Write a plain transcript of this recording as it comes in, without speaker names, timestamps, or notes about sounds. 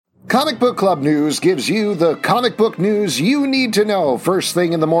Comic Book Club News gives you the comic book news you need to know first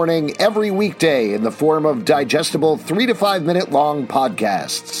thing in the morning every weekday in the form of digestible 3 to 5 minute long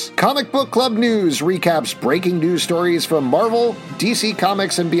podcasts. Comic Book Club News recaps breaking news stories from Marvel, DC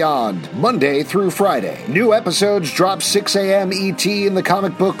Comics, and beyond, Monday through Friday. New episodes drop 6 a.m. ET in the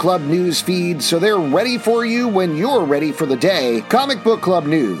Comic Book Club News feed, so they're ready for you when you're ready for the day. Comic Book Club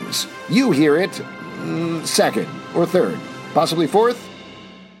News. You hear it second or third, possibly fourth.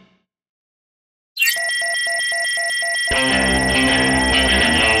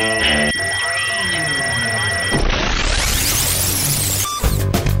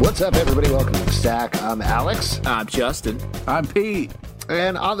 What's up, everybody? Welcome to The Stack. I'm Alex. I'm Justin. I'm Pete.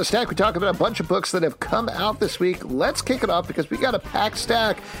 And on The Stack, we talk about a bunch of books that have come out this week. Let's kick it off because we got a packed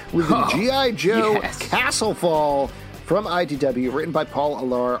stack with the G.I. Joe Castle Fall from IDW, written by Paul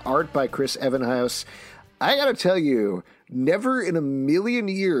Allor, art by Chris Evenhouse. I gotta tell you, never in a million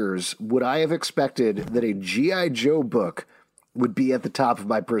years would I have expected that a G.I. Joe book would be at the top of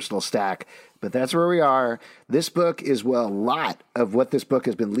my personal stack. But that's where we are. This book is, well, a lot of what this book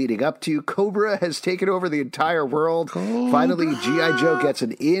has been leading up to. Cobra has taken over the entire world. Finally, G.I. Joe gets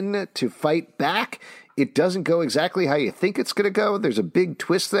an in to fight back. It doesn't go exactly how you think it's going to go. There's a big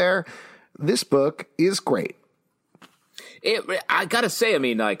twist there. This book is great. I gotta say, I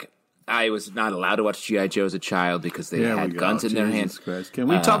mean, like, I was not allowed to watch G.I. Joe as a child because they had guns in their hands. Christ. Can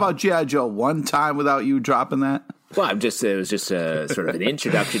we talk about G.I. Joe one time without you dropping that? Well, it was just a sort of an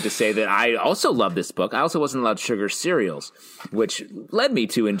introduction to say that I also love this book. I also wasn't allowed sugar cereals, which led me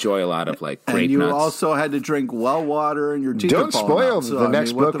to enjoy a lot of, like, grape and you nuts. Also had to drink well water and your teeth Don't spoil out, so, the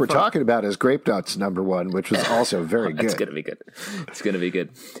next book we're talking about is Grape Nuts #1, which was also very good. It's going to be good. It's going to be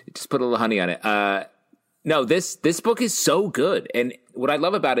good. Just put a little honey on it. No, this book is so good. And what I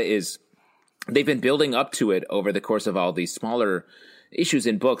love about it is they've been building up to it over the course of all these smaller issues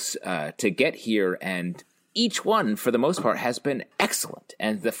in books to get here, and each one, for the most part, has been excellent.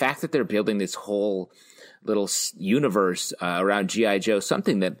 And the fact that they're building this whole little universe around G.I. Joe,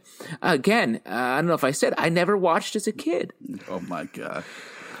 something that, again, I don't know if I said, I never watched as a kid. Oh, my God.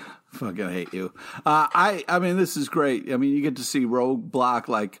 Fucking hate you. I mean, this is great. I mean, you get to see Roadblock,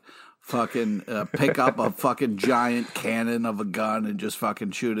 like, fucking pick up a fucking giant cannon of a gun and just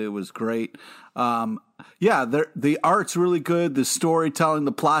fucking shoot it. It was great. Yeah, the art's really good. The storytelling,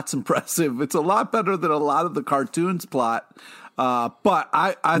 the plot's impressive. It's a lot better than a lot of the cartoons plot. But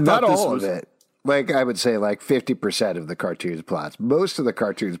I thought not this all was, of it. Like, I would say like 50% of the cartoons plots. Most of the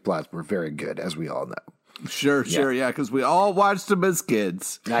cartoons plots were very good, as we all know. Sure, yeah, because we all watched them as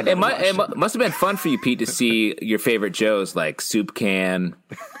kids. It must have been fun for you, Pete, to see your favorite Joes like Soup Can,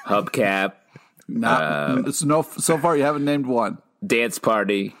 Hubcap. So far you haven't named one. Dance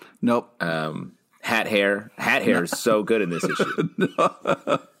Party. Nope. Hat Hair. Hat Hair is so good in this issue.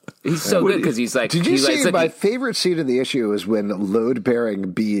 He's so good because he's like. Did you see my favorite scene of the issue is when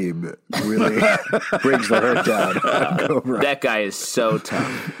load-bearing Beam really brings the hurt down on Cobra. That guy is so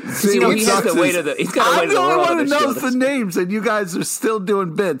tough. See, he has the weight of the. He's got the weight of the world on his shoulders. I'm the only one who knows the names, and you guys are still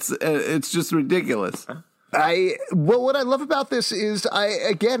doing bits. It's just ridiculous. What I love about this is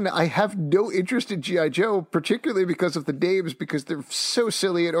I have no interest in G.I. Joe, particularly because of the names, because they're so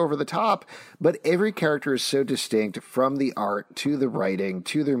silly and over the top, but every character is so distinct, from the art to the writing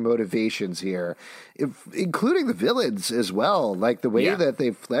to their motivations here, including the villains as well, like the way that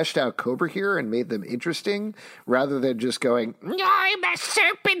they've fleshed out Cobra here and made them interesting, rather than just going, I'm a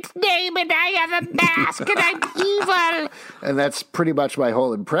serpent's name and I have a mask and I'm evil. And that's pretty much my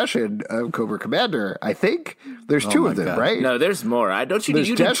whole impression of Cobra Commander, I think. There's two of them, right? No, there's more. There's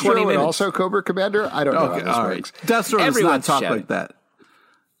Destro 20 minutes. and also Cobra Commander? I don't know how this works. Destro does not talk like that.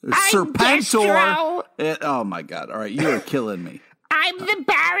 Serpentor. Oh, my God. All right, you are killing me. I'm the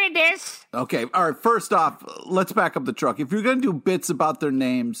Baroness. Okay, all right, first off, let's back up the truck. If you're going to do bits about their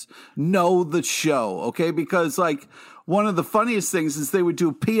names, know the show, okay? Because, like, one of the funniest things is they would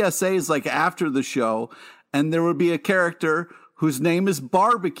do PSAs, like, after the show, and there would be a character whose name is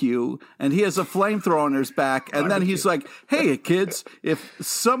Barbecue, and he has a flamethrower on his back, and then he's like, hey, kids, if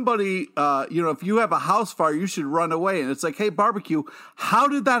somebody, if you have a house fire, you should run away. And it's like, hey, Barbecue, how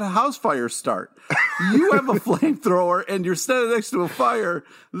did that house fire start? You have a flamethrower, and you're standing next to a fire.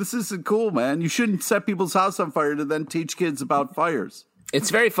 This isn't cool, man. You shouldn't set people's house on fire to then teach kids about fires. It's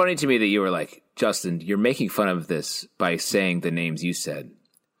very funny to me that you were like, Justin, you're making fun of this by saying the names you said.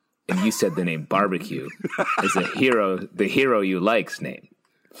 And you said the name Barbecue is the hero you like's name.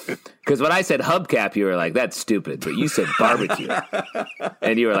 Because when I said Hubcap, you were like, that's stupid. But you said Barbecue.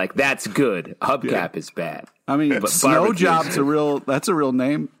 And you were like, that's good. Hubcap is bad. I mean, Snowjob's that's a real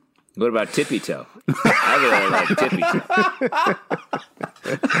name. What about Tippy Toe? I really like Tippy Toe.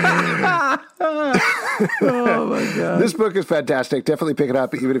 Oh my God. This book is fantastic. Definitely pick it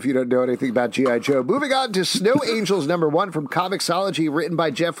up, even if you don't know anything about G.I. Joe. Moving on to Snow Angels #1 from Comixology, written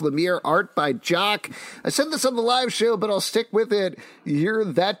by Jeff Lemire, art by Jock. I said this on the live show, but I'll stick with it.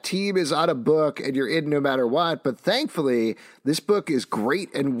 That team is on a book, and you're in no matter what. But thankfully, this book is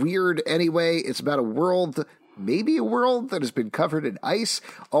great and weird anyway. It's about a world, maybe a world that has been covered in ice.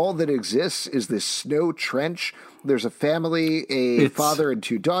 All that exists is this snow trench. There's a family, a father and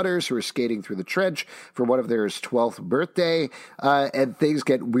 2 daughters who are skating through the trench for one of theirs 12th birthday, and things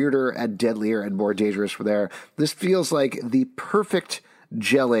get weirder and deadlier and more dangerous from there. This feels like the perfect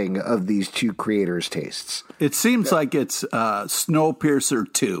gelling of these 2 creators' tastes. It seems like it's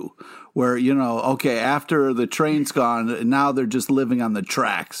Snowpiercer 2, where, okay, after the train's gone, now they're just living on the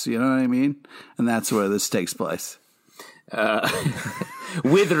tracks, you know what I mean? And that's where this takes place.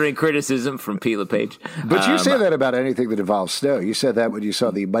 Withering criticism from P. LePage. But you say that about anything that involves snow. You said that when you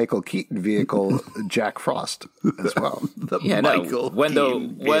saw the Michael Keaton vehicle, Jack Frost, as well. When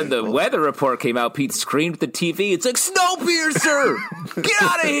the weather report came out, Pete screamed at the TV, "It's like Snowpiercer! Get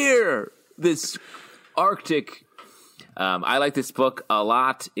out of here!" This Arctic. I like this book a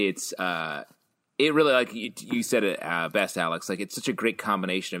lot. It really, like you said it best, Alex. Like, it's such a great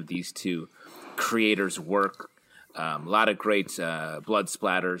combination of these 2 creators' work. A lot of great blood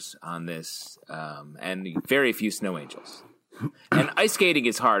splatters on this, and very few snow angels. And ice skating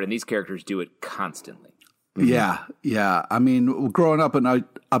is hard, and these characters do it constantly. Yeah. I mean, growing up in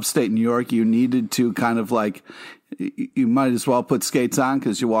upstate New York, you needed to kind of like, you might as well put skates on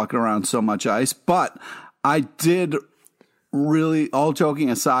because you're walking around so much ice. But I did really, all joking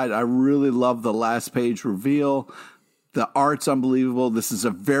aside, I really love the last page reveal. The art's unbelievable. This is a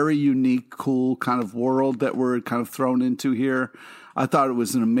very unique, cool kind of world that we're kind of thrown into here. I thought it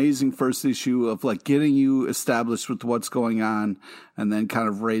was an amazing first issue of like getting you established with what's going on and then kind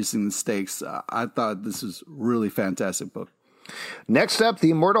of raising the stakes. I thought this was really fantastic book. Next up,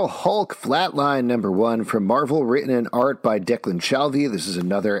 The Immortal Hulk Flatline #1 from Marvel, written and art by Declan Shalvey. This is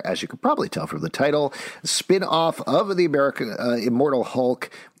another, as you could probably tell from the title, spin-off of the American Immortal Hulk,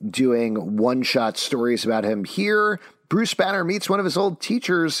 doing one-shot stories about him. Here, Bruce Banner meets one of his old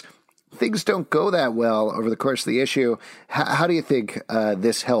teachers. Things don't go that well over the course of the issue. How do you think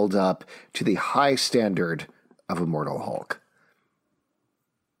this held up to the high standard of Immortal Hulk?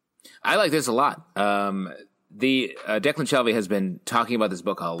 I like this a lot. The Declan Shalvey has been talking about this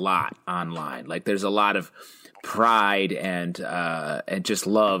book a lot online. Like, there's a lot of pride and just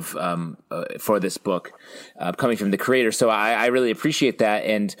love for this book coming from the creator. So I really appreciate that.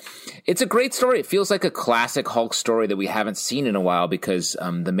 And it's a great story. It feels like a classic Hulk story that we haven't seen in a while because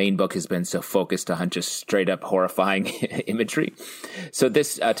the main book has been so focused on just straight up horrifying imagery. So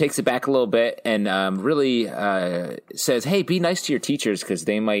this takes it back a little bit and really says, hey, be nice to your teachers because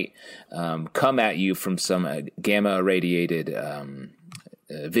they might come at you from some gamma irradiated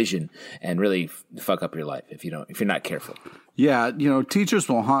vision and really fuck up your life if you're not careful. Yeah, teachers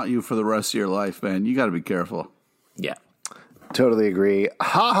will haunt you for the rest of your life, man. You got to be careful. Yeah. Totally agree.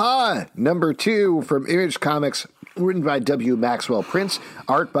 Ha #2 from Image Comics, written by W. Maxwell Prince,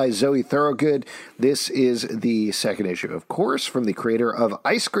 art by Zoe Thorogood. This is the second issue, of course, from the creator of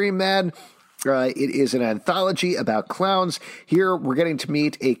Ice Cream Man. It is an anthology about clowns. Here we're getting to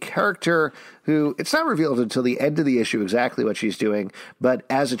meet a character who, it's not revealed until the end of the issue exactly what she's doing, but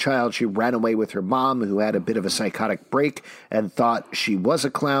as a child she ran away with her mom, who had a bit of a psychotic break and thought she was a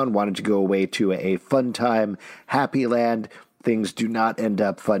clown, wanted to go away to a fun time, happy land. Things do not end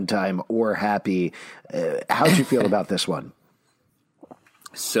up fun time or happy. How'd you feel about this one?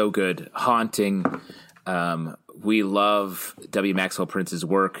 So good. Haunting. We love W. Maxwell Prince's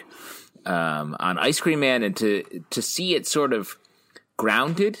work on Ice Cream Man, and to see it sort of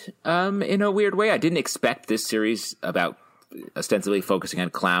grounded in a weird way. I didn't expect this series about ostensibly focusing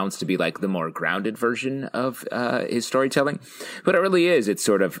on clowns to be like the more grounded version of his storytelling, but it really is. It's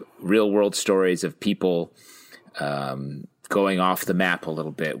sort of real world stories of people going off the map a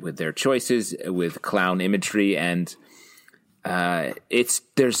little bit with their choices, with clown imagery, and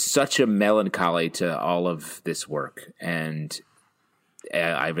there's such a melancholy to all of this work, and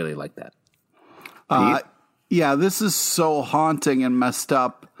I really like that. Yeah, this is so haunting and messed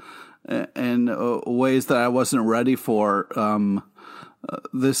up in ways that I wasn't ready for.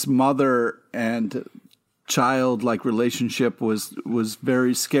 This mother and child relationship was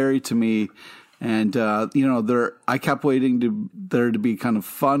very scary to me. And, I kept waiting there to be kind of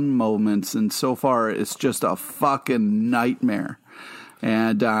fun moments. And so far it's just a fucking nightmare.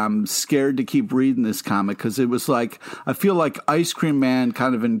 And I'm scared to keep reading this comic because it was like, I feel like Ice Cream Man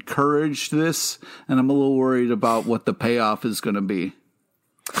kind of encouraged this, and I'm a little worried about what the payoff is going to be.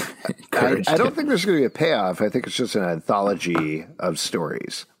 I don't think there's going to be a payoff. I think it's just an anthology of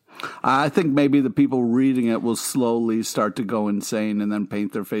stories. I think maybe the people reading it will slowly start to go insane and then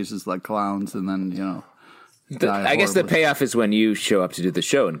paint their faces like clowns and then, I guess the payoff is when you show up to do the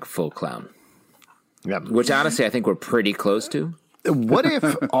show in full clown. Yep. Which honestly I think we're pretty close to. What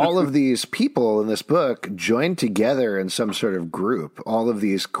if all of these people in this book joined together in some sort of group? All of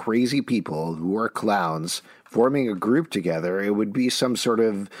these crazy people who are clowns forming a group together. It would be some sort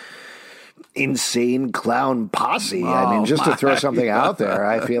of insane clown posse. I mean, just to throw something out there,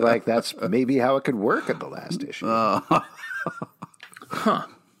 I feel like that's maybe how it could work at the last issue.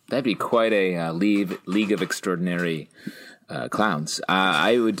 That'd be quite a league of extraordinary clowns.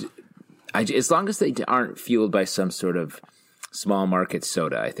 As long as they aren't fueled by some sort of small market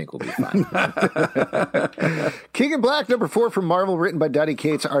soda, I think we'll be fine. King in Black, number 4 from Marvel, written by Donny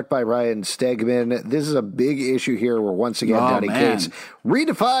Cates, art by Ryan Stegman. This is a big issue here where once again Donny Cates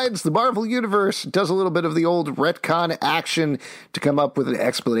redefines the Marvel Universe, does a little bit of the old retcon action to come up with an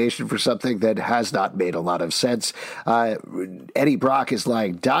explanation for something that has not made a lot of sense. Eddie Brock is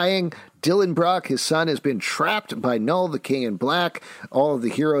lying dying. Dylan Brock, his son, has been trapped by Null, the King in Black. All of the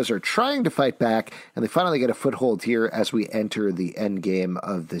heroes are trying to fight back, and they finally get a foothold here as we enter the end game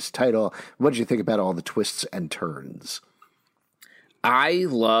of this title. What did you think about all the twists and turns? I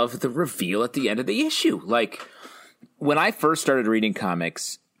love the reveal at the end of the issue. Like, when I first started reading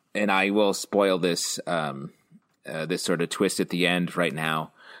comics, and I will spoil this this sort of twist at the end right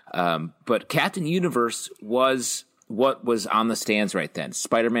now, but Captain Universe was what was on the stands right then.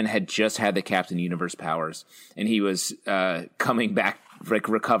 Spider-Man had just had the Captain Universe powers, and he was coming back, like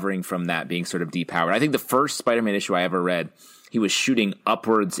recovering from that, being sort of depowered. I think the first Spider-Man issue I ever read, he was shooting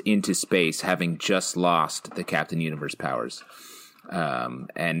upwards into space, having just lost the Captain Universe powers,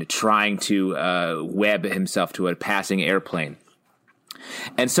 and trying to web himself to a passing airplane.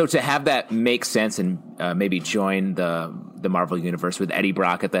 And so to have that make sense and maybe join the Marvel Universe with Eddie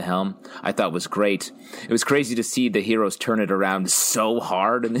Brock at the helm, I thought was great. It was crazy to see the heroes turn it around so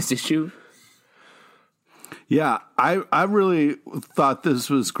hard in this issue. Yeah, I really thought this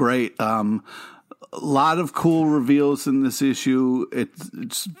was great. A lot of cool reveals in this issue.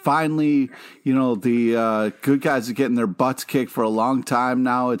 It's finally, the good guys are getting their butts kicked for a long time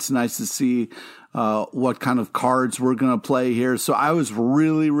now. It's nice to see what kind of cards we're going to play here. So I was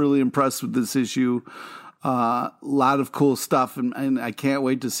really, really impressed with this issue. A lot of cool stuff, and I can't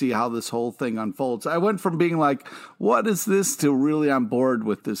wait to see how this whole thing unfolds. I went from being like, what is this, to really on board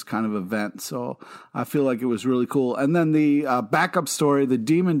with this kind of event. So I feel like it was really cool. And then the backup story, The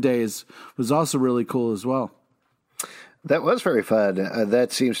Demon Days, was also really cool as well. That was very fun.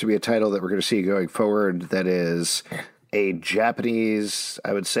 That seems to be a title that we're going to see going forward that is a Japanese,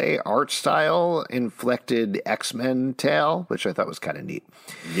 I would say, art style inflected X-Men tale, which I thought was kind of neat.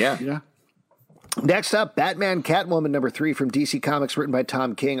 Yeah. Next up, Batman Catwoman number 3 from DC Comics, written by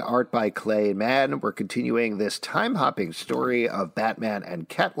Tom King, art by Clay Mann. We're continuing this time-hopping story of Batman and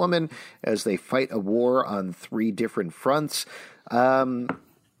Catwoman as they fight a war on 3 different fronts. I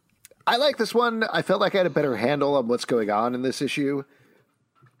like this one. I felt like I had a better handle on what's going on in this issue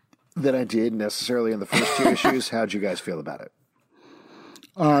than I did necessarily in the first 2 issues. How'd you guys feel about it?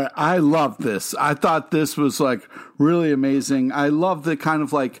 All right, I love this. I thought this was like really amazing. I love the kind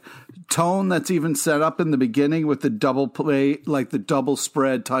of like tone that's even set up in the beginning with the double play, like the double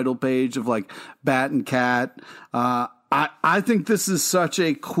spread title page of like Bat and Cat. I think this is such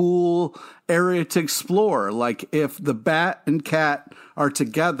a cool area to explore. Like, if the Bat and Cat are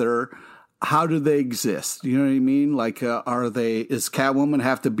together, how do they exist? You know what I mean? Like, does Catwoman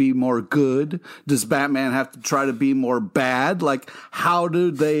have to be more good? Does Batman have to try to be more bad? Like, how do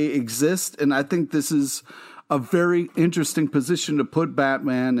they exist? And I think this is a very interesting position to put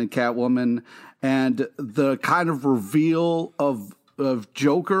Batman and Catwoman, and the kind of reveal of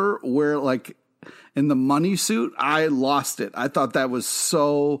Joker, where like in the money suit, I lost it. I thought that was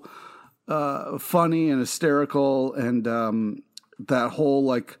so funny and hysterical, and that whole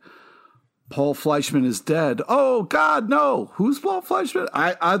like, Paul Fleischman is dead. Oh God, no! Who's Paul Fleischman?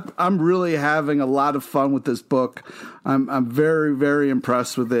 I'm really having a lot of fun with this book. I'm very, very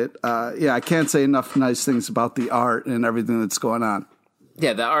impressed with it. I can't say enough nice things about the art and everything that's going on.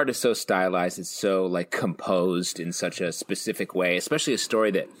 Yeah, the art is so stylized. It's so like composed in such a specific way, especially a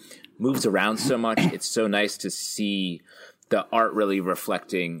story that moves around so much. It's so nice to see the art really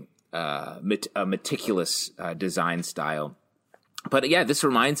reflecting a meticulous design style. But yeah, this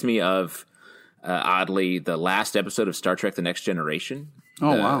reminds me of oddly, the last episode of Star Trek: The Next Generation.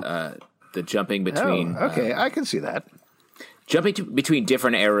 Oh, wow. The jumping between. Okay, I can see that. Between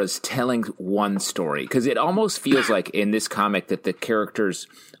different eras, telling one story, because it almost feels like in this comic that the characters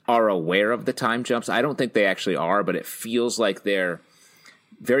are aware of the time jumps. I don't think they actually are, but it feels like they're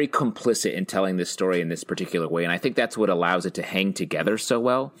very complicit in telling this story in this particular way, and I think that's what allows it to hang together so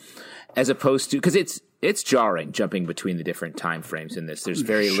well, as opposed to, because it's jarring jumping between the different time frames in this. There's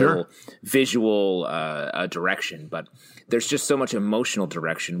very little visual direction, but there's just so much emotional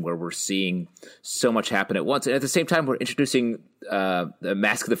direction where we're seeing so much happen at once. And at the same time, we're introducing the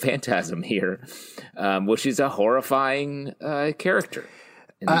Mask of the Phantasm here, which is a horrifying character.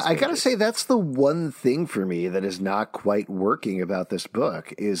 I got to say, that's the one thing for me that is not quite working about this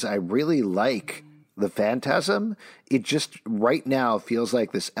book, is I really like the Phantasm. It just right now feels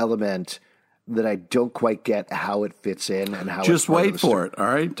like this element that I don't quite get how it fits in and how. Just wait for it, all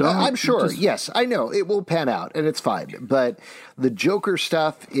right? I'm sure. Yes, I know it will pan out, and it's fine. But the Joker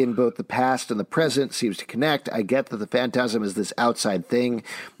stuff in both the past and the present seems to connect. I get that the Phantasm is this outside thing,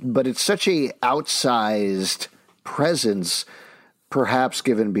 but it's such a outsized presence, perhaps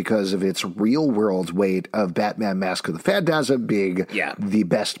given because of its real world weight of Batman Mask of the Phantasm being the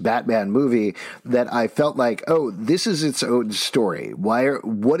best Batman movie, that I felt like, oh, this is its own story.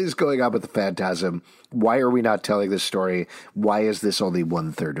 What is going on with the Phantasm? Why are we not telling this story? Why is this only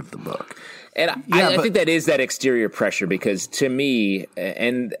 1/3 of the book? And I think that is that exterior pressure, because to me,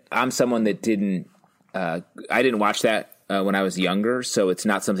 and I'm someone that I didn't watch that when I was younger, so it's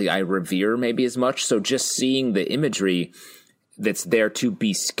not something I revere maybe as much. So just seeing the imagery that's there to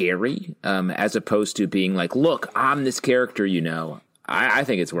be scary, as opposed to being like, look, I'm this character, I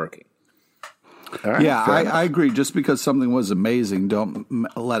think it's working. All right, yeah, I agree. Just because something was amazing, don't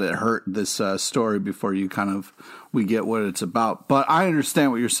let it hurt this story before we get what it's about. But I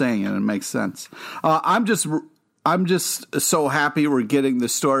understand what you're saying, and it makes sense. I'm just so happy we're getting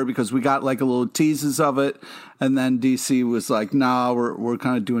this story, because we got like a little teases of it, and then DC was like, "Nah, we're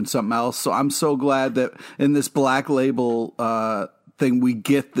kind of doing something else." So I'm so glad that in this Black Label thing we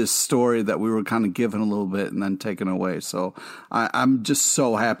get this story that we were kind of given a little bit and then taken away. So I'm just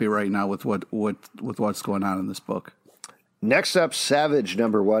so happy right now with what's going on in this book. Next up, Savage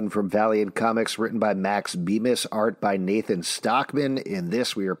 #1 from Valiant Comics, written by Max Bemis, art by Nathan Stockman. In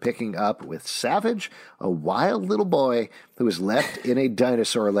this, we are picking up with Savage, a wild little boy who was left in a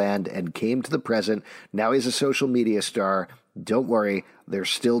dinosaur land and came to the present. Now he's a social media star. Don't worry,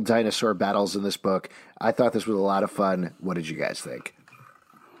 there's still dinosaur battles in this book. I thought this was a lot of fun. What did you guys think?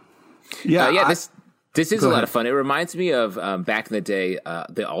 This is a lot of fun. It reminds me of back in the day,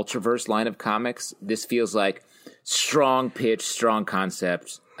 the Ultraverse line of comics. This feels like strong pitch, strong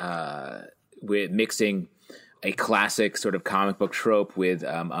concept, with mixing a classic sort of comic book trope with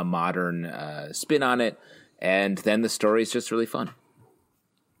a modern spin on it, and then the story is just really fun.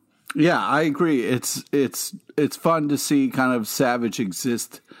 Yeah, I agree. It's fun to see kind of Savage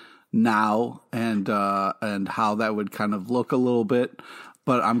exist now, and how that would kind of look a little bit.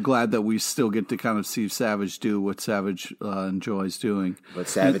 But I'm glad that we still get to kind of see Savage do what Savage enjoys doing. What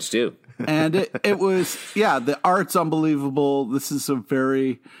Savage do. And it was, the art's unbelievable. This is a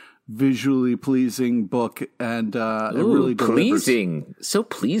very visually pleasing book, and it really delivers. Pleasing. So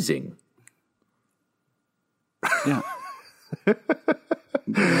pleasing. Yeah.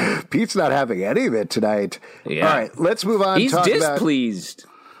 Pete's not having any of it tonight. Yeah. All right, let's move on. He's displeased.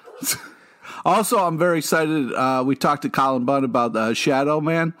 Also, I'm very excited. We talked to Colin Bunn about Shadow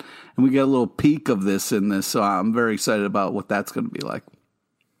Man, and we get a little peek of this in this. So I'm very excited about what that's going to be like.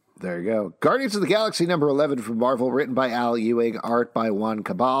 There you go. Guardians of the Galaxy #11 from Marvel, written by Al Ewing, art by Juan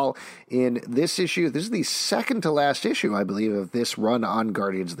Cabal. In this issue, this is the second to last issue, I believe, of this run on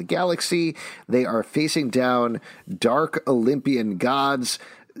Guardians of the Galaxy. They are facing down dark Olympian gods.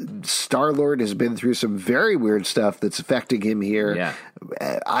 Star-Lord has been through some very weird stuff that's affecting him here. Yeah.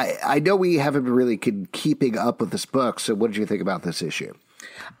 I know we haven't been really keeping up with this book, so what did you think about this issue?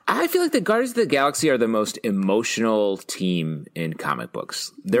 I feel like the Guardians of the Galaxy are the most emotional team in comic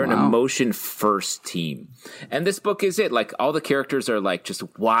books. They're an emotion-first team. And this book is it. Like, all the characters are, like, just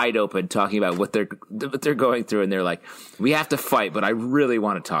wide open talking about what they're going through, and they're like, we have to fight, but I really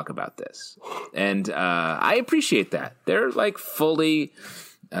want to talk about this. And I appreciate that. They're, like, fully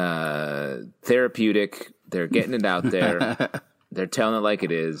therapeutic. They're getting it out there. They're telling it like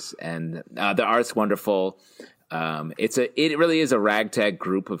it is. And the art's wonderful. It really is a ragtag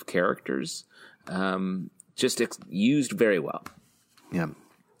group of characters, just used very well. Yeah,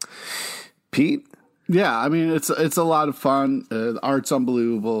 Pete. Yeah, I mean it's a lot of fun. The art's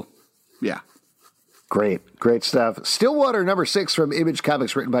unbelievable. Yeah. Great stuff. Stillwater number 6 from Image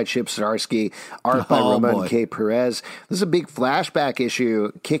Comics, written by Chip Zdarsky, art by Ramon K. Perez. This is a big flashback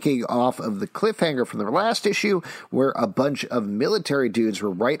issue kicking off of the cliffhanger from the last issue where a bunch of military dudes were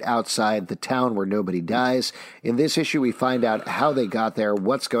right outside the town where nobody dies. In this issue, we find out how they got there,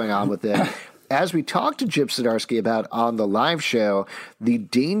 what's going on with it. As we talked to Chip Zdarsky about on the live show, the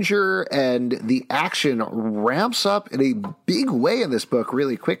danger and the action ramps up in a big way in this book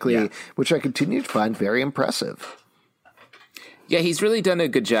really quickly, which I continue to find very impressive. Yeah, he's really done a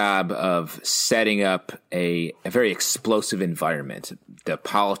good job of setting up a very explosive environment. The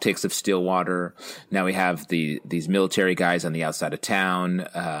politics of Stillwater. Now we have these military guys on the outside of town.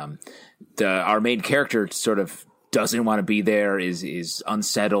 Our main character sort of doesn't want to be there, is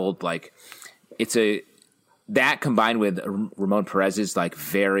unsettled, like... That combined with Ramon Perez's like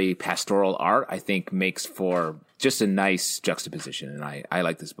very pastoral art, I think makes for just a nice juxtaposition, and I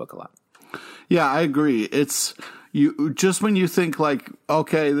like this book a lot. Yeah, I agree. It's just when you think like,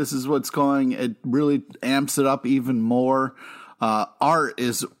 okay, this is what's going, it really amps it up even more. Art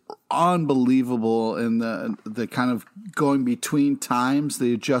is unbelievable in the kind of going between times,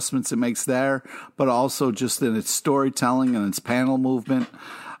 the adjustments it makes there, but also just in its storytelling and its panel movement.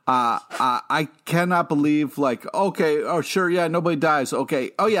 I cannot believe, like, okay, oh, sure, yeah, nobody dies.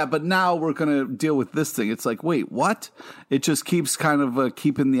 Okay, oh, yeah, but now we're going to deal with this thing. It's like, wait, what? It just keeps kind of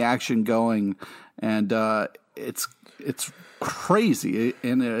keeping the action going, and it's crazy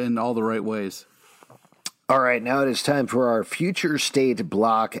in all the right ways. All right, now it is time for our Future State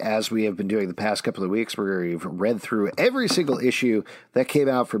block. As we have been doing the past couple of weeks, we've read through every single issue that came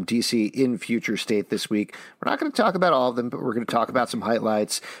out from DC in Future State this week. We're not going to talk about all of them, but we're going to talk about some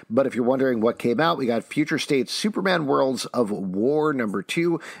highlights. But if you're wondering what came out, we got Future State Superman Worlds of War number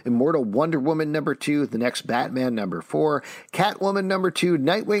 2, Immortal Wonder Woman number 2, The Next Batman number 4, Catwoman number 2,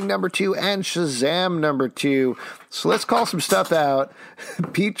 Nightwing number 2, and Shazam number 2. So let's call some stuff out.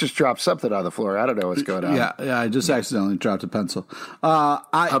 Pete just dropped something on the floor. I don't know what's going on. Yeah, I just accidentally dropped a pencil.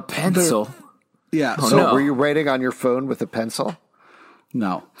 A pencil? Yeah. So no. Were you writing on your phone with a pencil?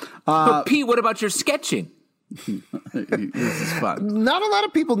 No. But Pete, what about your sketching? This is fun. Not a lot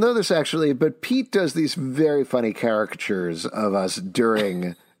of people know this, actually, but Pete does these very funny caricatures of us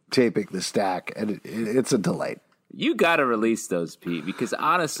during taping the stack, and it's a delight. You got to release those, Pete, because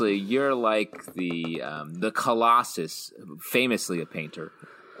honestly, you're like the Colossus, famously a painter,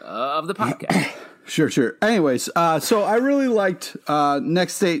 of the podcast. Sure. Anyways, so I really liked the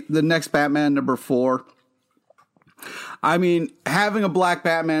Next Batman number 4. I mean, having a black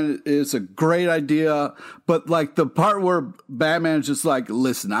Batman is a great idea, but like the part where Batman is just like,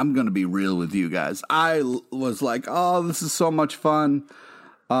 listen, I'm going to be real with you guys. I was like, oh, this is so much fun.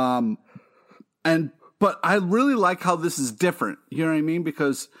 But I really like how this is different. You know what I mean?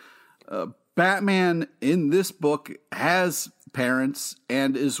 Because Batman in this book has parents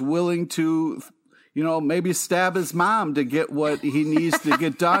and is willing to, maybe stab his mom to get what he needs to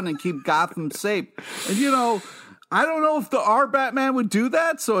get done and keep Gotham safe. And, I don't know if our Batman would do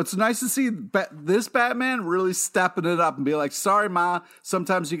that. So it's nice to see this Batman really stepping it up and be like, sorry, Ma,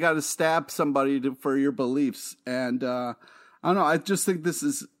 sometimes you got to stab somebody for your beliefs. And I don't know. I just think this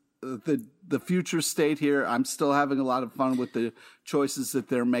is the future state here. I'm still having a lot of fun with the choices that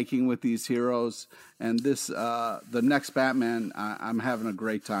they're making with these heroes. And this, the Next Batman, I'm having a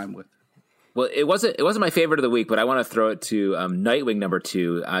great time with. Well, it wasn't my favorite of the week, but I want to throw it to Nightwing number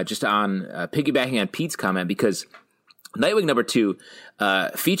 2, just on piggybacking on Pete's comment, because Nightwing number 2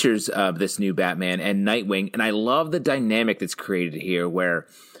 features this new Batman and Nightwing, and I love the dynamic that's created here, where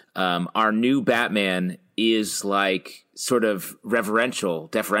our new Batman is like sort of deferential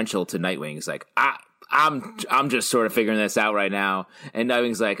to Nightwing. It's like, I'm just sort of figuring this out right now, and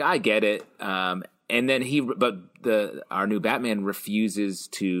Nightwing's like, I get it, and then our new Batman refuses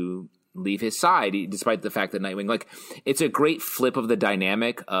to leave his side, despite the fact that Nightwing, like, it's a great flip of the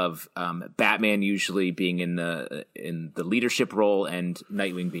dynamic of Batman usually being in the leadership role and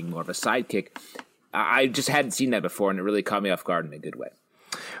Nightwing being more of a sidekick. I just hadn't seen that before, and it really caught me off guard in a good way.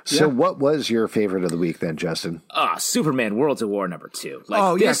 So what was your favorite of the week then, Justin? Superman Worlds of War number 2.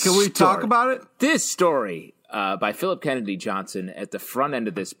 Can we talk about it? This story by Philip Kennedy Johnson at the front end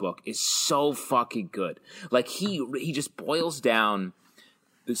of this book is so fucking good. Like, he just boils down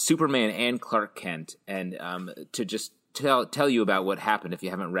Superman and Clark Kent, and to just tell you about what happened if you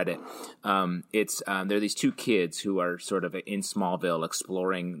haven't read it. There are these two kids who are sort of in Smallville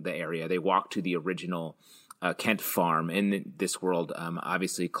exploring the area. They walk to the original Kent farm in this world.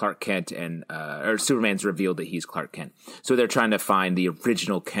 Obviously, Clark Kent or Superman's revealed that he's Clark Kent. So they're trying to find the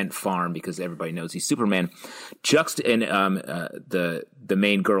original Kent farm because everybody knows he's Superman. The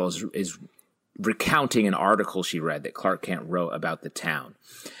main girl is recounting an article she read that Clark Kent wrote about the town.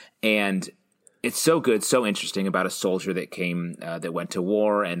 And it's so good, so interesting about a soldier that came, that went to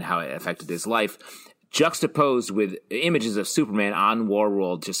war and how it affected his life, juxtaposed with images of Superman on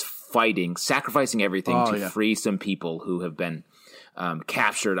Warworld just fighting, sacrificing everything to free some people who have been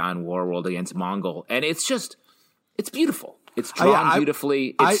captured on Warworld against Mongol. And it's beautiful. It's drawn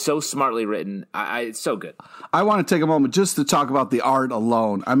beautifully. It's so smartly written. It's so good. I want to take a moment just to talk about the art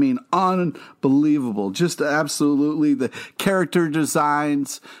alone. I mean, unbelievable. Just absolutely the character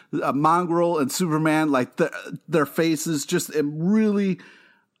designs, Mongrel and Superman, like their faces, just it really.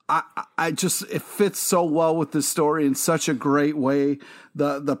 It fits so well with the story in such a great way.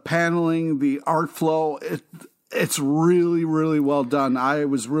 The paneling, the art flow, it's really, really well done. I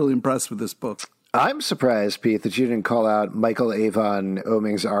was really impressed with this book. I'm surprised, Pete, that you didn't call out Michael Avon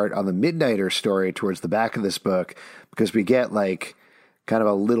Oeming's art on the Midnighter story towards the back of this book, because we get like kind of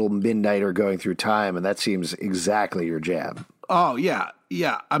a little Midnighter going through time, and that seems exactly your jam. Oh, yeah.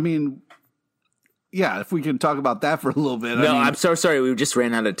 Yeah. I mean, yeah, if we can talk about that for a little bit. No, I'm so sorry. We just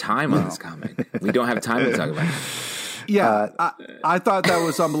ran out of time on this comic. We don't have time to talk about it. Yeah, I thought that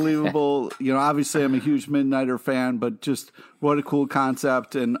was unbelievable. Obviously I'm a huge Midnighter fan, but just what a cool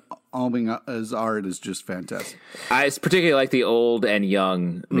concept, and Oeming's art is just fantastic. I particularly like the old and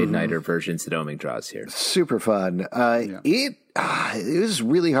young Midnighter versions that Oeming draws here. Super fun. It was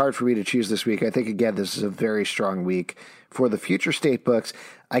really hard for me to choose this week. I think, again, this is a very strong week for the Future State books.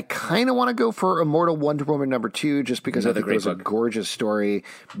 I kind of want to go for Immortal Wonder Woman #2, just because I think it was a gorgeous story.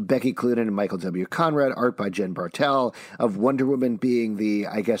 Becky Cloonan and Michael W. Conrad, art by Jen Bartel, of Wonder Woman being the,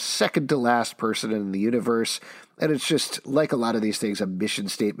 I guess, second to last person in the universe. And it's just, like a lot of these things, a mission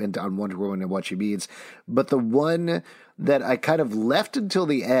statement on Wonder Woman and what she means. But the one that I kind of left until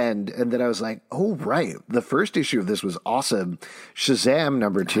the end, and then I was like, oh, right, the first issue of this was awesome. Shazam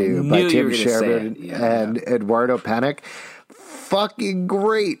 #2 by Tim Sherman and Eduardo Panic. Fucking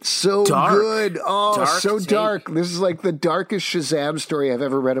great. So dark. Good. Oh, so dark. This is like the darkest Shazam story I've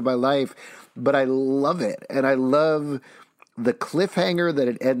ever read in my life, but I love it. And I love the cliffhanger that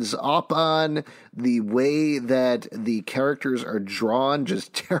it ends up on, the way that the characters are drawn,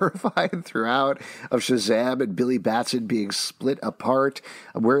 just terrified throughout, of Shazam and Billy Batson being split apart,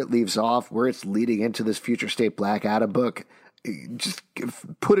 where it leaves off, where it's leading into this Future State Black Adam book. Just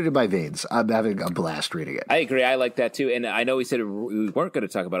put it in my veins. I'm having a blast reading it. I agree. I like that too. And I know we said we weren't going to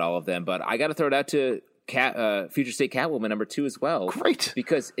talk about all of them, but I got to throw it out to Future State Catwoman #2 as well. Great.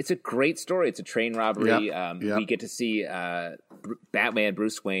 Because it's a great story. It's a train robbery. We get to see Batman,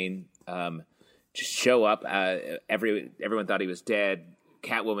 Bruce Wayne, just show up. Everyone thought he was dead.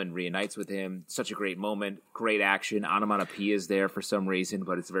 Catwoman reunites with him. Such a great moment. Great action. Onomatopoeia is there for some reason,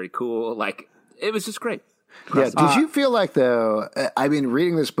 but it's very cool. Like, it was just great. Yeah. Did you feel like, though, I mean,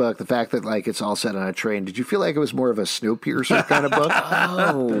 reading this book, the fact that like it's all set on a train, did you feel like it was more of a Snowpiercer kind of book?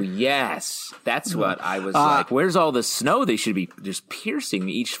 Oh, yes. That's what I was like. Where's all the snow? They should be just piercing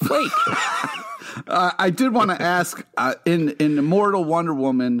each flake. I did want to ask, in Immortal Wonder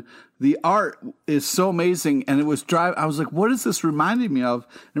Woman, the art is so amazing, and it was I was like, what is this reminding me of?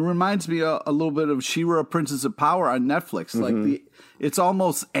 And it reminds me a little bit of She-Ra, Princess of Power on Netflix. Like it's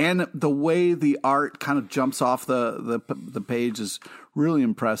almost, and the way the art kind of jumps off the page is really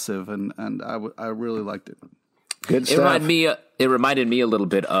impressive, and I really liked it. Good stuff. It reminded me a little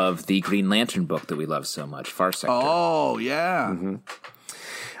bit of the Green Lantern book that we love so much, Far Sector. Oh yeah.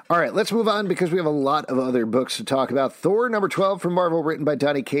 All right, let's move on because we have a lot of other books to talk about. Thor #12 from Marvel, written by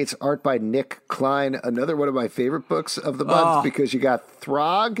Donny Cates, art by Nick Klein. Another one of my favorite books of the month because you got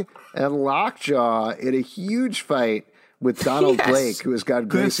Throg and Lockjaw in a huge fight with Donald Blake, who has got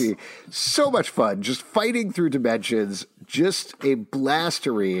Gracie. So much fun, just fighting through dimensions. Just a blast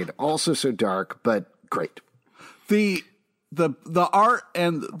to read. Also so dark, but great. The art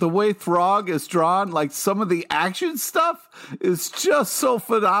and the way Throg is drawn, like some of the action stuff is just so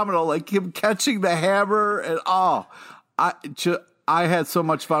phenomenal. Like him catching the hammer and I had so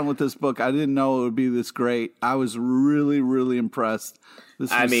much fun with this book. I didn't know it would be this great. I was really, really impressed. This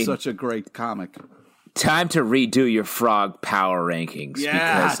was such a great comic. Time to redo your Frog power rankings.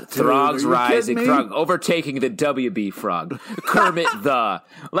 Yeah, because Throg's rising, Throg overtaking the WB Frog. Kermit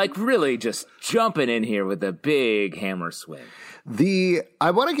like really just jumping in here with a big hammer swing.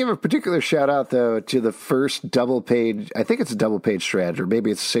 I want to give a particular shout out, though, to the first double page. I think it's a double page shred, or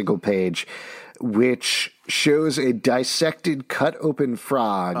maybe it's a single page, which shows a dissected, cut open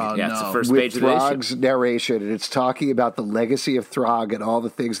Throg. Oh, Yeah, it's the no. first With page of the issue. Throg's narration, and it's talking about the legacy of Throg and all the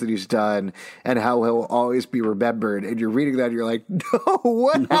things that he's done and how he'll always be remembered. And you're reading that and you're like, no,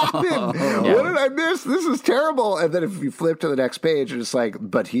 what happened? What did I miss? This is terrible. And then if you flip to the next page and it's like,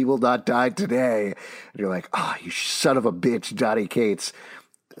 but he will not die today. And you're like, oh, you son of a bitch, Johnny Cates.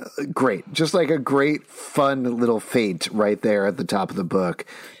 Great. Just like a great, fun little feint right there at the top of the book.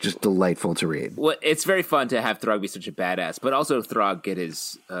 Just delightful to read. Well, it's very fun to have Throg be such a badass, but also Throg get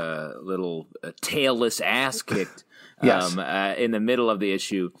his little tailless ass kicked Yes. in the middle of the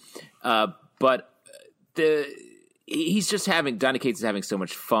issue. But he's just Donny Cates is having so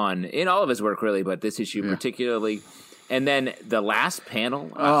much fun in all of his work, really, but this issue particularly. And then the last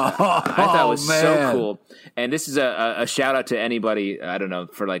panel, I thought was so cool. And this is a shout out to anybody, I don't know,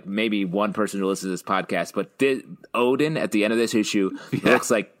 for like maybe one person who listens to this podcast, but Odin at the end of this issue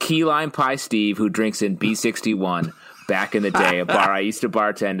looks like Key Lime Pie Steve, who drinks in B61 back in the day, a bar I used to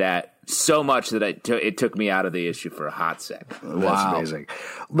bartend at. So much that it took me out of the issue for a hot sec. That's amazing.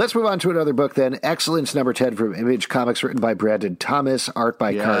 Let's move on to another book then. Excellence number 10 from Image Comics, written by Brandon Thomas, art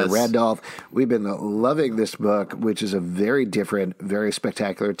by Carter Randolph. We've been loving this book, which is a very different, very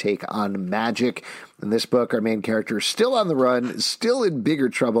spectacular take on magic. In this book, our main character is still on the run, still in bigger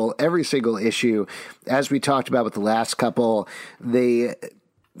trouble every single issue. As we talked about with the last couple, they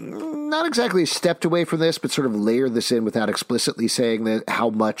not exactly stepped away from this, but sort of layered this in without explicitly saying that how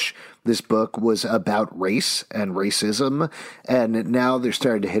much this book was about race and racism. And now they're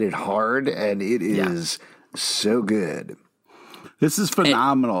starting to hit it hard, and it is so good. This is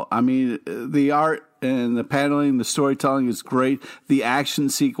phenomenal. I mean, the art and the paneling, the storytelling is great. The action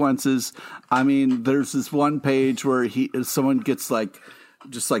sequences. I mean, there's this one page where someone gets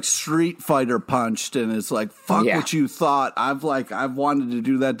just like Street Fighter punched, and it's like, fuck what you thought. I've wanted to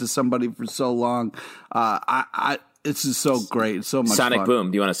do that to somebody for so long. It's just so great. It's so much Sonic fun.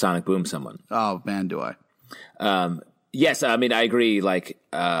 Boom. Do you want to Sonic Boom someone? Oh man, do I? Yes, I mean, I agree. Like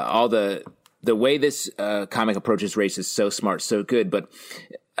all the way this comic approaches race is so smart, so good. But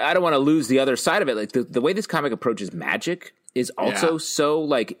I don't want to lose the other side of it. Like the way this comic approaches magic is also so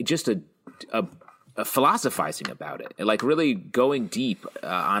like just a philosophizing about it, like really going deep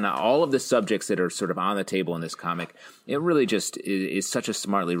on all of the subjects that are sort of on the table in this comic. It really just is such a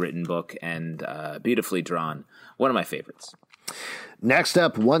smartly written book and beautifully drawn. One of my favorites. Next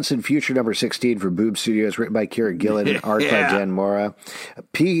up, Once and Future number 16 from Boom Studios, written by Kieran Gillen and art by Dan Mora.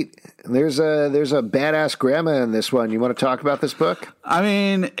 Pete, there's a badass grandma in this one. You want to talk about this book? I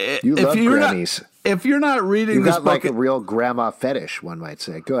mean, You love Grammys. If you're not reading You this got book, like a real grandma fetish, one might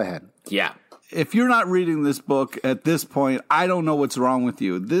say. Go ahead. Yeah. if you're not reading this book at this point, I don't know what's wrong with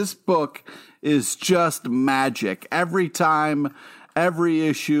you. This book is just magic. Every time, every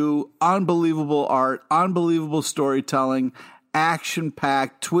issue, unbelievable art, unbelievable storytelling,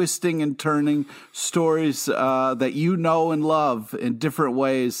 action-packed, twisting and turning stories that you know and love in different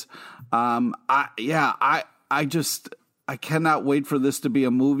ways. I cannot wait for this to be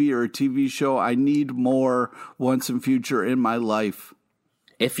a movie or a TV show. I need more Once and Future in my life.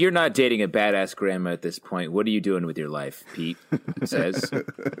 If you're not dating a badass grandma at this point, what are you doing with your life? Pete says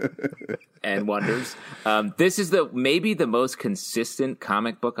and wonders. This is maybe the most consistent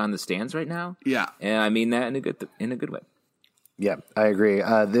comic book on the stands right now. Yeah, and I mean that in a good way. Yeah, I agree.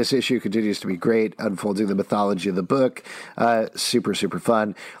 This issue continues to be great, unfolding the mythology of the book. Super, super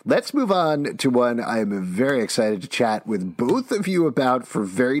fun. Let's move on to one I'm very excited to chat with both of you about for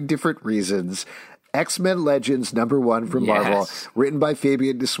very different reasons. X-Men Legends #1 from Marvel, written by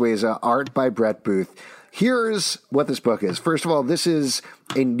Fabian DeSouza, art by Brett Booth. Here's what this book is. First of all, this is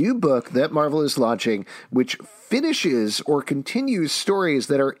a new book that Marvel is launching, which finishes or continues stories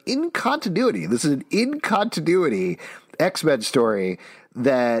that are in continuity. This is an in-continuity X-Men story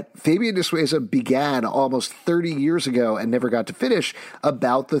that Fabian DeSouza began almost 30 years ago and never got to finish,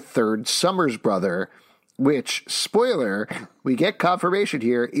 about the third Summers brother, which, spoiler, we get confirmation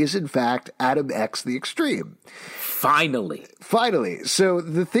here, is in fact Adam X the Extreme. Finally. So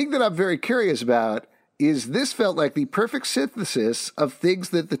the thing that I'm very curious about is this felt like the perfect synthesis of things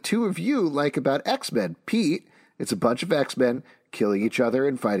that the two of you like about X-Men. Pete, it's a bunch of X-Men killing each other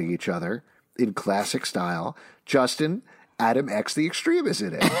and fighting each other in classic style. Justin, Adam X the Extreme is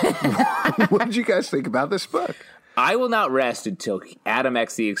in it. What did you guys think about this book? I will not rest until Adam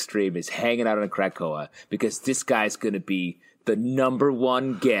X the Extreme is hanging out on Krakoa, because this guy's going to be the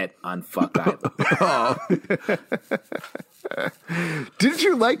 #1 get on Fuck Island. Did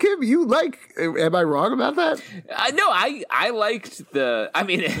you like him? Am I wrong about that? No, I liked I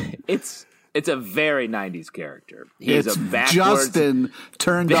mean, it's It's a very 90s character. He's It's a backwards. Justin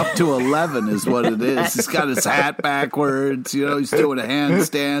turned up to 11 is what it is. He's got his hat backwards. He's doing a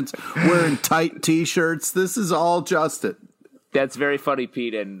handstands, wearing tight T-shirts. This is all Justin. That's very funny,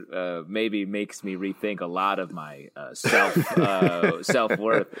 Pete, and maybe makes me rethink a lot of my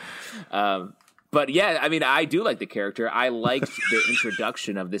self-worth. But yeah, I mean, I do like the character. I liked the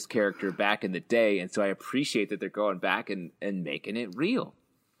introduction of this character back in the day, and so I appreciate that they're going back and making it real.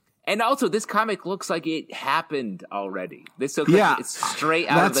 And also, this comic looks like it happened already. This looks like it's straight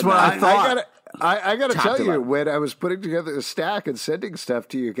out of the. That's what I thought. I got to tell you, bottom. when I was putting together a stack and sending stuff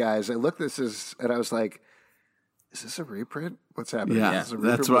to you guys, I looked at this and I was like, is this a reprint? What's happening? Yeah, Is this a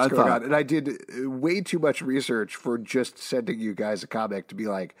reprint? that's what What's I going thought. on? And I did way too much research for just sending you guys a comic to be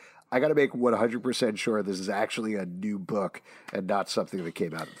like, I got to make 100% sure this is actually a new book and not something that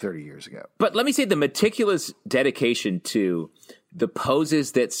came out 30 years ago. But let me say the meticulous dedication to the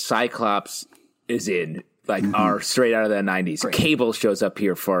poses that Cyclops is in, like, are straight out of the 90s. Right. Cable shows up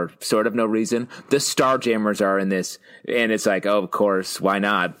here for sort of no reason. The Starjammers are in this, and it's like, oh, of course, why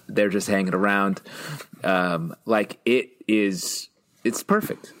not? They're just hanging around. It's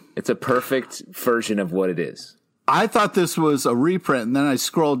perfect. It's a perfect version of what it is. I thought this was a reprint, and then I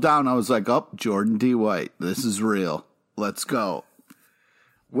scrolled down. I was like, oh, Jordan D. White. This is real. Let's go.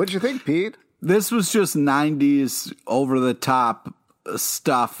 What'd you think, Pete? This was just 90s over-the-top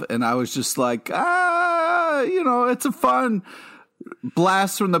stuff, and I was just like, it's a fun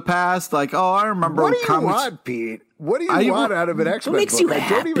blast from the past. Like, oh, I remember What do you comics. want, Pete? What do you want out of an X-Men makes book? you I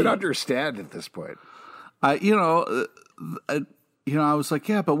don't even happy? understand at this point. I was like,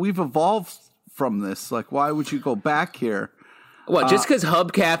 yeah, but we've evolved from this. Like, why would you go back here? What, just because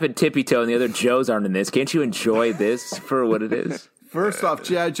Hubcap and Tippy Toe and the other Joes aren't in this, can't you enjoy this for what it is? First off,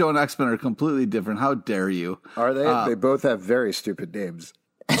 G.I. Joe and X-Men are completely different. How dare you? Are they? They both have very stupid names.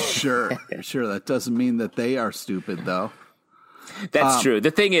 Sure. That doesn't mean that they are stupid, though. That's true. The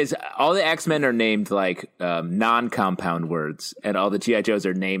thing is, all the X-Men are named like non-compound words, and all the G.I. Joes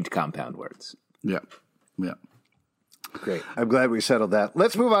are named compound words. Yeah. Great. I'm glad we settled that.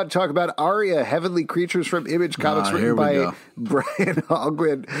 Let's move on to talk about Aria, Heavenly Creatures from Image Comics, written by Brian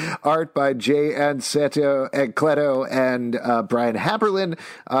Hogwin, art by Jay Anseto and Cleto and Brian Haberlin.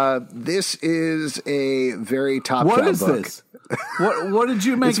 This is a very Top Cow book. What is this? What did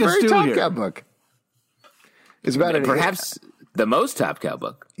you make It's us a very do Top here? Cow book. It's about Perhaps the most Top Cow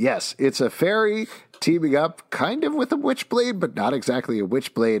book. Yes, it's a fairy teaming up kind of with a witchblade, but not exactly a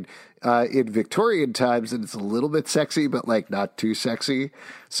witchblade in Victorian times, and it's a little bit sexy, but like not too sexy.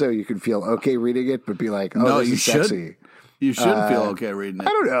 So you can feel okay reading it, but be like, oh, No, this you is should. sexy. You should feel okay reading it. I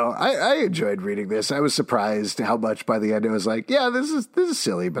don't know. I enjoyed reading this. I was surprised how much by the end it was like, yeah, this is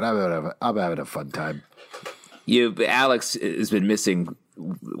silly, but I'm having a fun time. Alex has been missing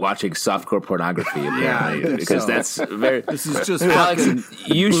watching softcore pornography apparently, because so. that's very. This is just Alex, fucking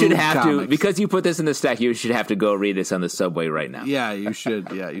you should boob have comics. to, because you put this in the stack. You should have to go read this on the subway right now. Yeah, you should.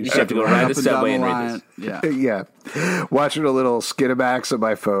 Yeah, you should have to go run ride up the and down subway the and read line. this. Yeah. Yeah, watching a little Skinamax on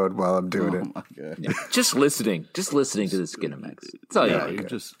my phone while I'm doing it. Okay. Yeah. Just listening to the Skinamax. That's all you Yeah, need. you're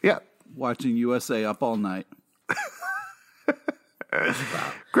just Yeah, watching USA up all night.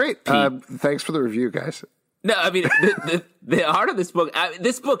 great. Thanks for the review, guys. No, I mean the art of this book.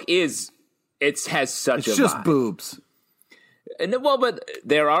 This book has such It's a just vibe. boobs. And, well, but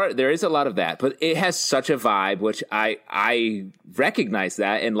there is a lot of that, but it has such a vibe, which I recognize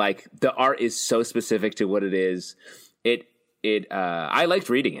that, and like the art is so specific to what it is. I liked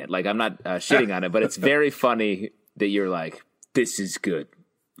reading it. Like, I'm not shitting on it, but it's very funny that you're like, this is good,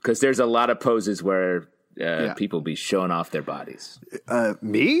 because there's a lot of poses where people be showing off their bodies.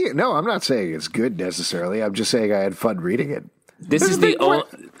 Me? No, I'm not saying it's good necessarily. I'm just saying I had fun reading it. This is the only.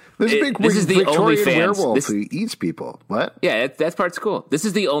 This is the only Victorian fans. werewolf who eats people. What? Yeah, that part's cool. This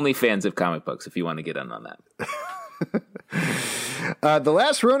is the only fans of comic books, if you want to get in on that. The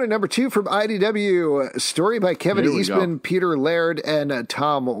Last Ronin, number 2 from IDW. Story by Kevin Here we Eastman, go. Peter Laird, and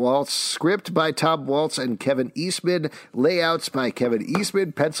Tom Waltz. Script by Tom Waltz and Kevin Eastman. Layouts by Kevin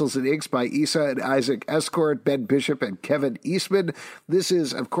Eastman. Pencils and inks by Issa and Isaac Escort, Ben Bishop, and Kevin Eastman. This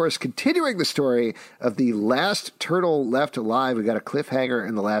is, of course, continuing the story of the last turtle left alive. We got a cliffhanger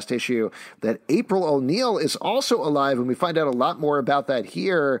in the last issue that April O'Neil is also alive, and we find out a lot more about that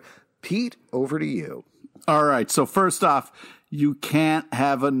here. Pete, over to you. All right. So first off, you can't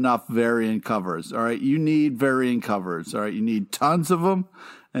have enough variant covers. All right. You need variant covers. All right. You need tons of them,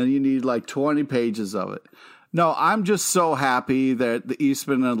 and you need like 20 pages of it. No, I'm just so happy that the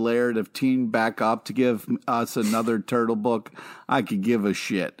Eastman and Laird have teamed back up to give us another Turtle book. I could give a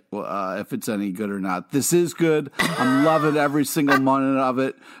shit if it's any good or not. This is good. I'm loving every single minute of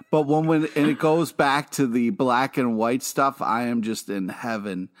it. But when it goes back to the black and white stuff, I am just in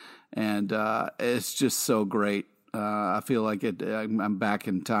heaven. And it's just so great. I feel like I'm back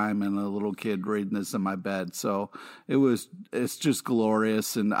in time and a little kid reading this in my bed. So it's just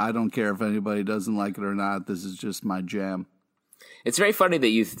glorious. And I don't care if anybody doesn't like it or not. This is just my jam. It's very funny that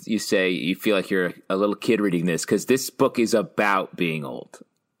you say you feel like you're a little kid reading this, because this book is about being old.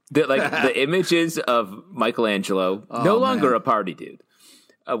 The images of Michelangelo, no longer a party dude,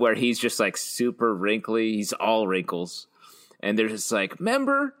 where he's just like super wrinkly. He's all wrinkles. And they're just like,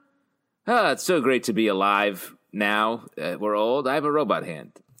 remember? It's so great to be alive. Now we're old. I have a robot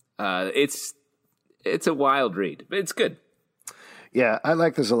hand. It's a wild read, but it's good. Yeah, I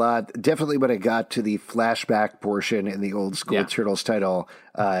like this a lot. Definitely when I got to the flashback portion in the old school Turtles title,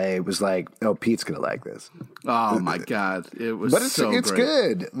 I was like, "Oh, Pete's gonna like this." Oh my god, it was! But it's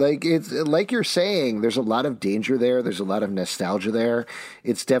good. Like it's like you're saying, there's a lot of danger there. There's a lot of nostalgia there.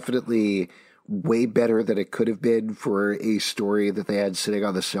 It's definitely way better than it could have been for a story that they had sitting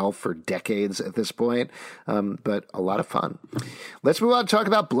on the shelf for decades at this point, but a lot of fun. Let's move on to talk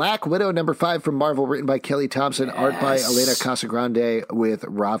about Black Widow #5 from Marvel, written by Kelly Thompson, art by Elena Casagrande with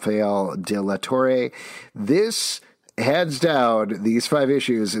Rafael de la Torre. This, hands down, these 5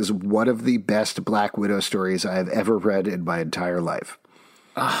 issues is one of the best Black Widow stories I have ever read in my entire life.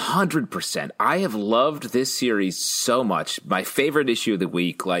 100%. I have loved this series so much. My favorite issue of the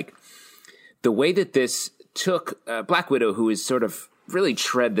week, like, the way that this took Black Widow, who is sort of really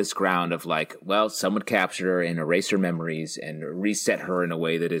tread this ground of like, well, someone captured her and erased her memories and reset her in a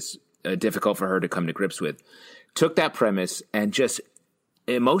way that is difficult for her to come to grips with, took that premise and just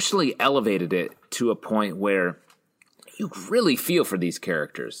emotionally elevated it to a point where you really feel for these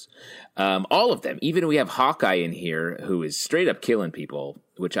characters. All of them. Even we have Hawkeye in here, who is straight up killing people,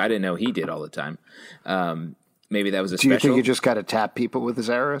 which I didn't know he did all the time. Maybe that was a special. Do you think he just got to tap people with his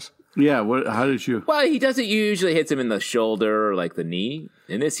arrows? Yeah, how did you? Well, he doesn't usually hits him in the shoulder or like the knee.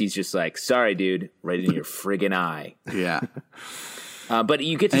 In this, he's just like, sorry, dude, right in your friggin' eye. Yeah. But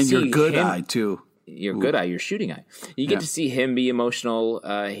you get to see your good him, eye, too. Your good eye, your shooting eye. You get to see him be emotional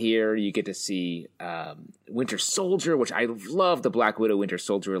here. You get to see Winter Soldier, which I love the Black Widow-Winter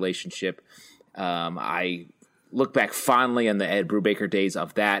Soldier relationship. I look back fondly on the Ed Brubaker days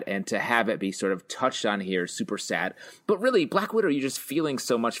of that, and to have it be sort of touched on here, super sad. But really, Black Widow, you're just feeling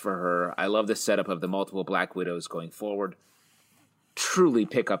so much for her. I love the setup of the multiple Black Widows going forward. Truly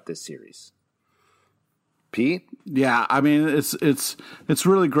pick up this series. Pete? Yeah, I mean, it's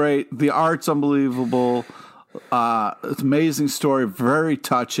really great. The art's unbelievable. It's an amazing story, very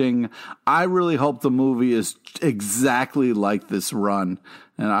touching. I really hope the movie is exactly like this run,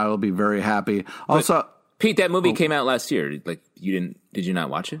 and I will be very happy. Also, Pete, that movie came out last year. Like, did you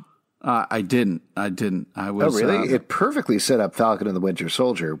not watch it? I didn't. I was. Oh, really? It perfectly set up Falcon and the Winter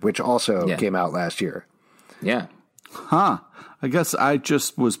Soldier, which also came out last year. Yeah. Huh. I guess I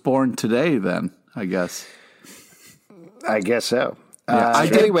just was born today then, I guess. I guess so.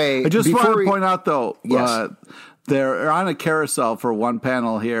 Anyway, I just want to point out, though, yes. They're on a carousel for one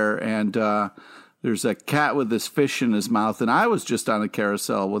panel here, and there's a cat with this fish in his mouth, and I was just on a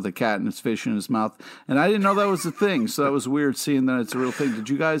carousel with a cat and his fish in his mouth, and I didn't know that was a thing, so that was weird seeing that it's a real thing. Did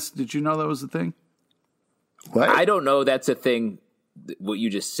you know that was a thing? What? I don't know that's a thing. What you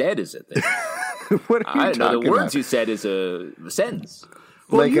just said is a thing. What are you I talking know the words about? you said is a sentence.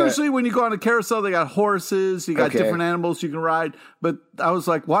 Well, usually when you go on a carousel, they got horses, you got Okay. different animals you can ride. But I was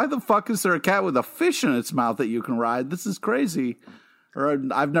like, why the fuck is there a cat with a fish in its mouth that you can ride? This is crazy. Or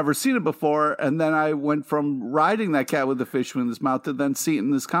I've never seen it before. And then I went from riding that cat with the fish in his mouth to then see it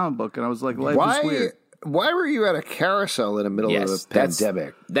in this comic book. And I was like, life is weird. Why were you at a carousel in the middle of a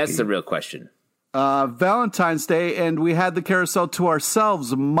pandemic? That's the real question. Valentine's Day, and we had the carousel to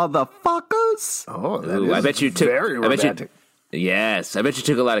ourselves, motherfuckers. Oh, that Ooh, is I bet you took. very romantic. Yes, I bet you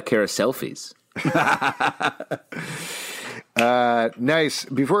took a lot of selfies. Nice.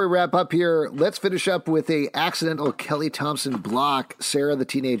 Before we wrap up here, let's finish up with a accidental Kelly Thompson block. Sarah the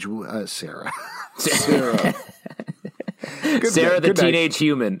teenage Sarah. Sarah the teenage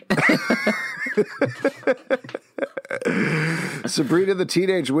human. Sabrina the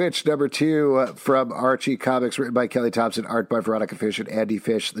Teenage Witch, #2 from Archie Comics, written by Kelly Thompson, art by Veronica Fish and Andy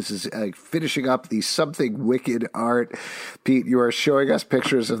Fish. This is finishing up the Something Wicked art. Pete, you are showing us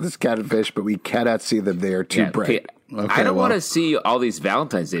pictures of this cat and fish, but we cannot see them. They are too bright. Pete, I don't want to see all these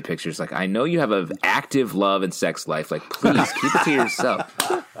Valentine's Day pictures. Like, I know you have an active love and sex life. Like, please keep it to yourself.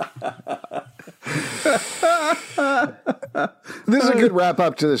 This is a good wrap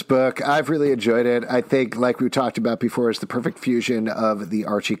up to this book. I've really enjoyed it. I think, like we talked about before, it's the perfect fusion of the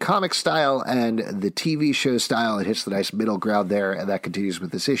Archie comic style and the TV show style. It hits the nice middle ground there, and that continues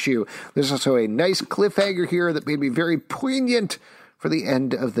with this issue. There's also a nice cliffhanger here that made me very poignant for the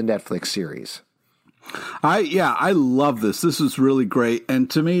end of the Netflix series. I love this. This is really great. And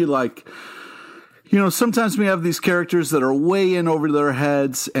to me, like, you know, sometimes we have these characters that are way in over their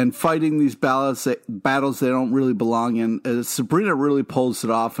heads and fighting these battles they don't really belong in. Sabrina really pulls it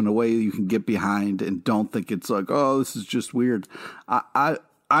off in a way you can get behind and don't think it's like, oh, this is just weird.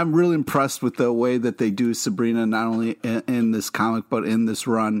 I'm really impressed with the way that they do Sabrina, not only in this comic, but in this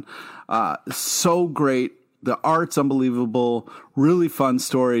run. So great. The art's unbelievable, really fun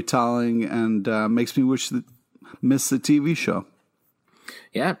storytelling, and makes me miss the TV show.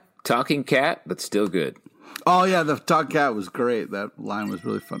 Yeah, talking cat, but still good. Oh, yeah, the talking cat was great. That line was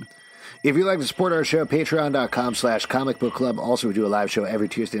really funny. If you'd like to support our show, patreon.com/Comic Book Club. Also, we do a live show every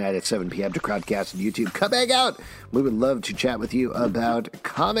Tuesday night at 7 p.m. to Crowdcast and YouTube. Come hang out. We would love to chat with you about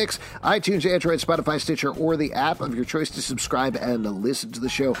comics. iTunes, Android, Spotify, Stitcher, or the app of your choice to subscribe and listen to the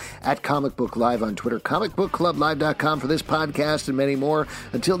show at Comic Book Live on Twitter, comicbookclublive.com for this podcast and many more.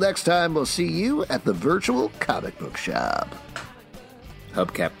 Until next time, we'll see you at the virtual comic book shop.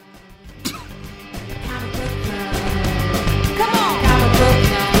 Hubcap.